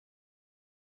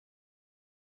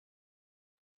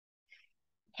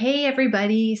Hey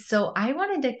everybody. So I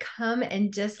wanted to come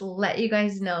and just let you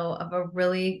guys know of a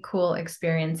really cool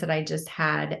experience that I just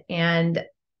had and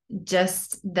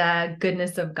just the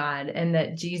goodness of God and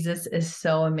that Jesus is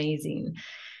so amazing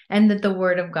and that the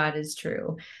word of God is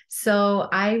true. So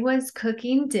I was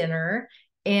cooking dinner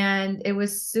and it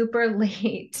was super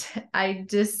late. I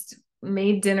just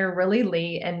made dinner really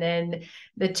late and then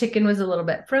the chicken was a little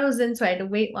bit frozen, so I had to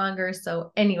wait longer.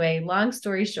 So anyway, long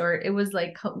story short, it was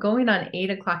like going on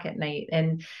 8 o'clock at night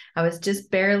and I was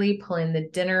just barely pulling the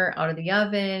dinner out of the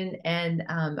oven and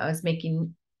I was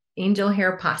making angel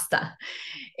hair pasta.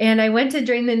 And I went to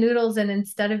drain the noodles, and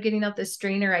instead of getting out the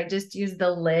strainer, I just used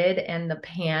the lid and the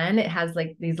pan. It has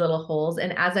like these little holes.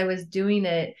 And as I was doing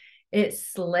it, it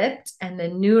slipped and the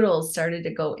noodles started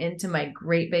to go into my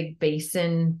great big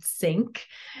basin sink,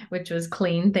 which was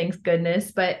clean, thanks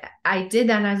goodness. But I did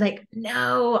that and I was like,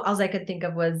 no, all I could think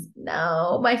of was,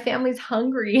 no, my family's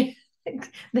hungry.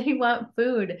 They want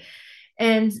food.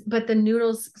 But the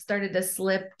noodles started to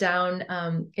slip down.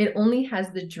 It only has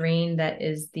the drain that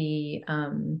is the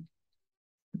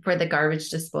for the garbage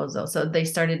disposal. So they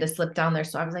started to slip down there.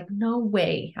 So I was like, no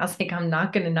way. I was like, I'm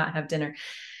not going to not have dinner.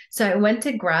 So I went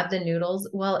to grab the noodles.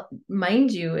 Well,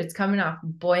 mind you, it's coming off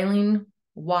boiling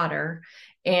water.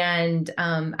 And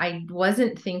I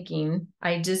wasn't thinking,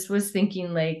 I just was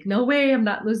thinking, like, no way, I'm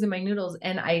not losing my noodles.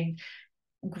 And I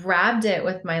grabbed it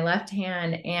with my left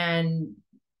hand and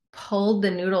pulled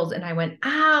the noodles and I went,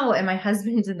 ow. And my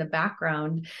husband's in the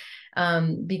background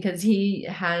because he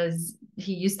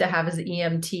used to have his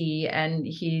EMT and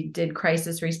he did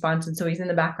crisis response. And so he's in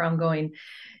the background going,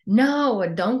 no,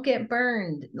 don't get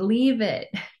burned. Leave it.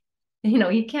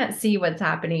 He can't see what's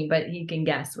happening, but he can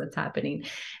guess what's happening.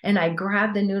 And I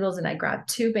grabbed the noodles and I grabbed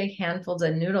two big handfuls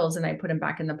of noodles and I put them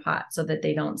back in the pot so that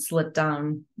they don't slip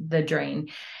down the drain,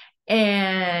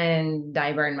 and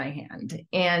I burned my hand.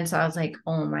 And so I was like,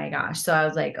 oh my gosh. So I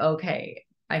was like, okay,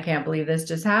 I can't believe this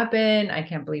just happened. I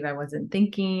can't believe I wasn't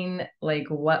thinking. Like,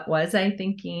 what was I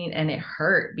thinking? And it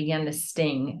hurt, began to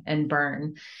sting and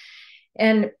burn.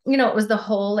 And, it was the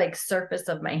whole like surface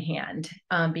of my hand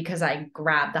because I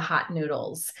grabbed the hot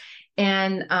noodles.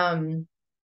 And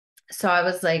so I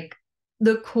was like,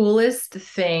 the coolest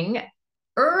thing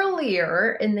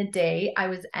earlier in the day, I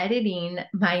was editing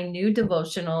my new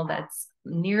devotional that's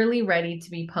nearly ready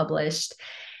to be published.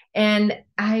 And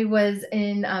I was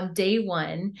in day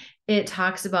one. It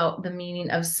talks about the meaning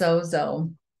of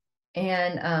sozo.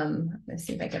 And let's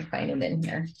see if I can find it in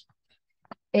here.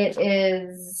 It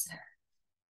is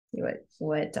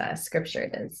what scripture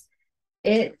it is.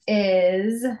 It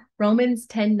is Romans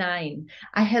 10:9.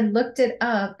 I had looked it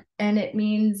up and it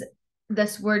means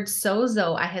this word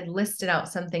sozo. I had listed out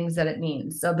some things that it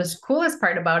means. So the coolest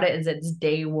part about it is it's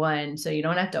day one. So you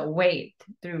don't have to wait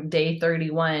through day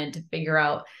 31 to figure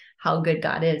out how good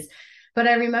God is. But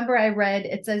I remember I read,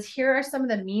 it says, here are some of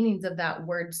the meanings of that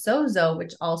word sozo,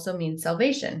 which also means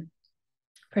salvation: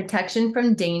 protection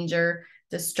from danger,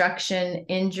 destruction,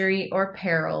 injury, or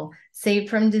peril, saved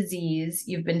from disease.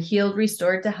 You've been healed,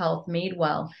 restored to health, made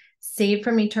well, saved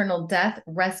from eternal death,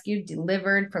 rescued,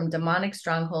 delivered from demonic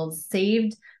strongholds,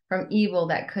 saved from evil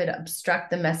that could obstruct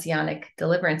the messianic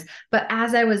deliverance. But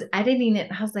as I was editing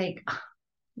it, I was like,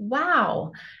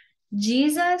 wow,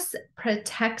 Jesus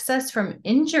protects us from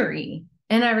injury.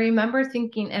 And I remember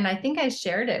thinking, and I think I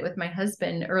shared it with my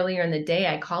husband earlier in the day.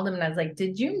 I called him and I was like,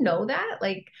 did you know that?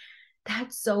 Like,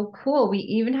 that's so cool. We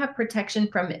even have protection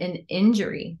from an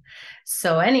injury.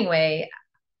 So, anyway,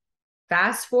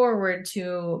 fast forward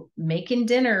to making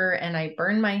dinner and I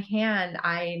burn my hand.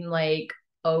 I'm like,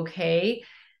 okay,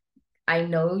 I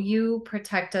know you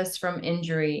protect us from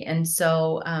injury. And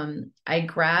so I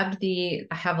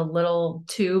have a little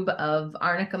tube of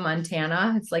Arnica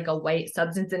montana. It's like a white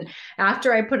substance. And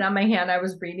after I put it on my hand, I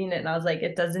was reading it and I was like,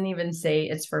 it doesn't even say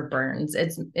it's for burns.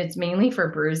 It's mainly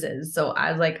for bruises. So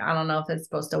I was like, I don't know if it's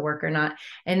supposed to work or not.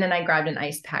 And then I grabbed an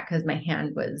ice pack because my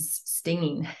hand was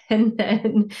stinging. And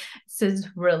then, this is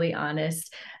really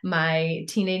honest, my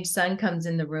teenage son comes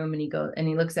in the room and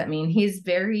he looks at me and he's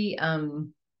very,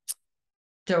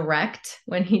 direct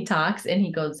when he talks, and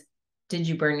he goes, did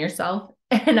you burn yourself?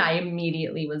 And I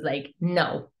immediately was like,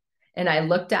 no. And I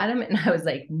looked at him and I was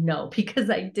like, no, because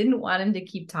I didn't want him to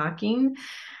keep talking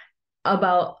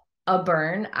about a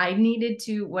burn.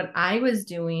 What I was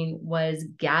doing was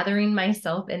gathering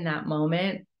myself in that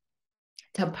moment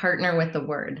to partner with the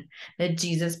word that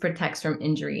Jesus protects from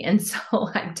injury. And so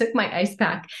I took my ice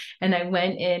pack and I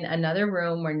went in another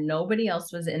room where nobody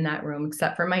else was in that room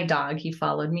except for my dog. He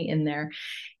followed me in there.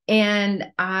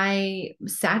 And I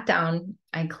sat down,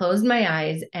 I closed my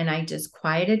eyes, and I just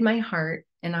quieted my heart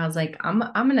And I was like, I'm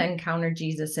going to encounter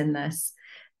Jesus in this.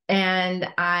 And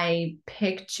I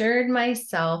pictured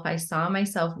myself, I saw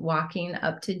myself walking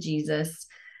up to Jesus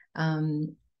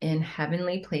in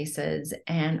heavenly places.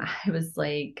 And I was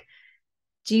like,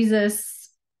 Jesus,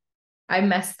 I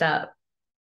messed up.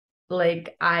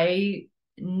 Like, I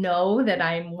know that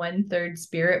I'm 1/3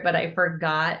 spirit, but I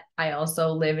forgot I also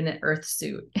live in an earth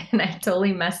suit. And I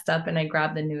totally messed up and I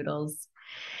grabbed the noodles.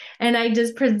 And I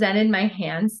just presented my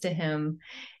hands to him.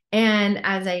 And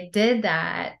as I did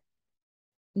that,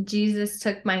 Jesus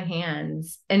took my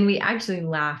hands and we actually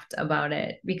laughed about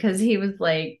it because he was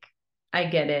like, I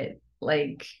get it.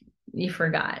 Like, you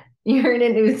forgot. You're in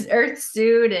an earth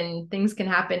suit and things can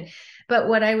happen. But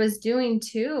what I was doing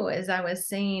too is I was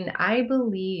saying, I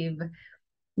believe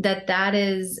that that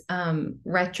is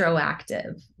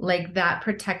retroactive, like that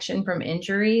protection from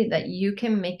injury, that you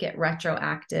can make it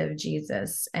retroactive,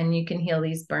 Jesus, and you can heal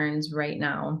these burns right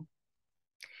now.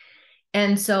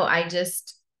 And so I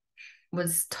just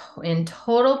was in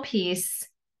total peace,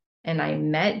 and I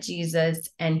met Jesus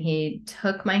and he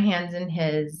took my hands in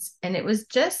his, and it was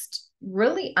just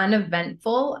really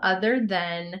uneventful other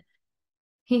than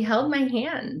he held my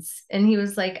hands and he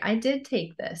was like, I did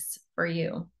take this for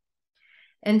you.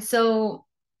 And so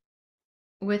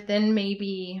within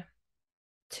maybe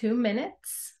 2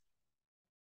 minutes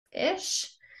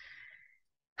ish,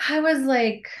 I was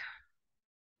like,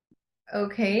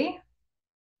 okay.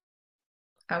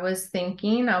 I was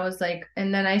thinking, I was like,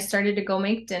 and then I started to go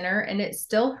make dinner and it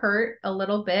still hurt a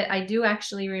little bit. I do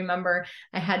actually remember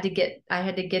I had to get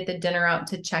the dinner out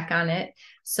to check on it.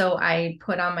 So I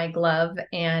put on my glove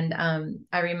and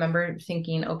I remember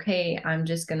thinking, okay, I'm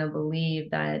just going to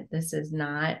believe that this is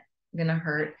not going to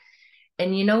hurt.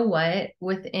 And you know what?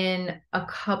 Within a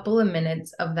couple of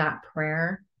minutes of that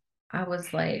prayer, I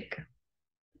was like,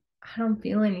 I don't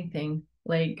feel anything.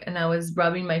 Like, and I was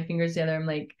rubbing my fingers together. I'm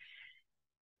like,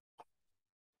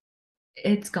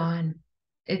 it's gone.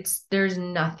 There's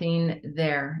nothing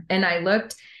there. And I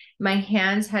looked, my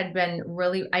hands had been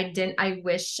really, I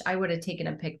wish I would have taken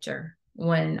a picture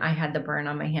when I had the burn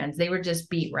on my hands. They were just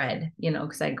beet red,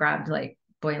 because I grabbed like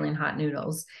boiling hot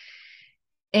noodles.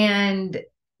 And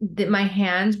my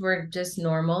hands were just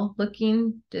normal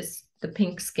looking, just the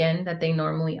pink skin that they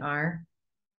normally are.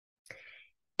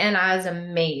 And I was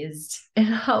amazed.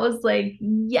 And I was like,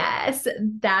 yes,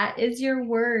 that is your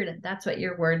word. That's what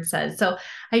your word says. So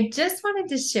I just wanted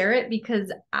to share it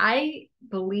because I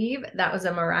believe that was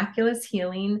a miraculous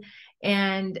healing.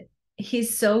 And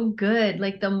he's so good.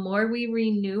 Like, the more we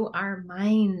renew our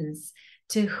minds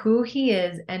to who he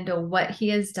is and to what he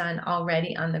has done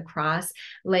already on the cross,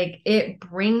 like, it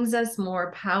brings us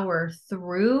more power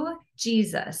through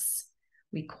Jesus.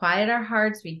 We quiet our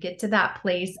hearts, we get to that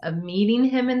place of meeting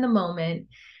him in the moment,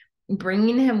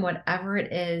 bringing him whatever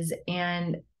it is,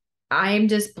 and I'm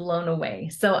just blown away.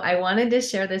 So I wanted to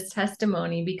share this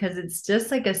testimony because it's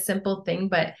just like a simple thing,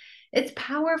 but it's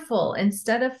powerful.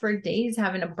 Instead of for days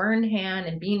having a burned hand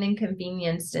and being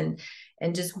inconvenienced and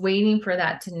just waiting for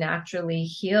that to naturally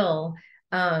heal,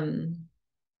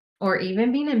 or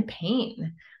even being in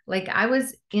pain, like, I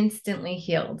was instantly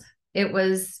healed. It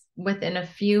was within a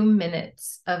few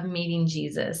minutes of meeting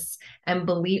Jesus and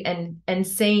believe and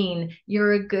saying,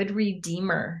 you're a good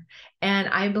redeemer. And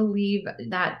I believe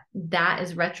that that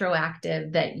is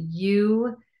retroactive, that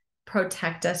you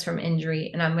protect us from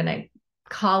injury. And I'm going to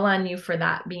call on you for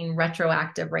that being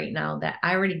retroactive right now, that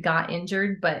I already got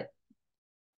injured, but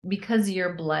because of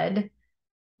your blood,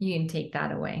 you can take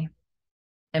that away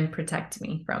and protect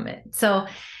me from it. So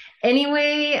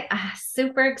anyway,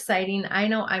 super exciting. I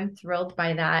know I'm thrilled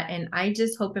by that. And I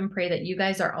just hope and pray that you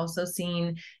guys are also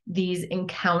seeing these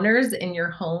encounters in your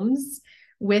homes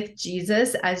with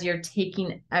Jesus as you're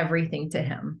taking everything to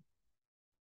him.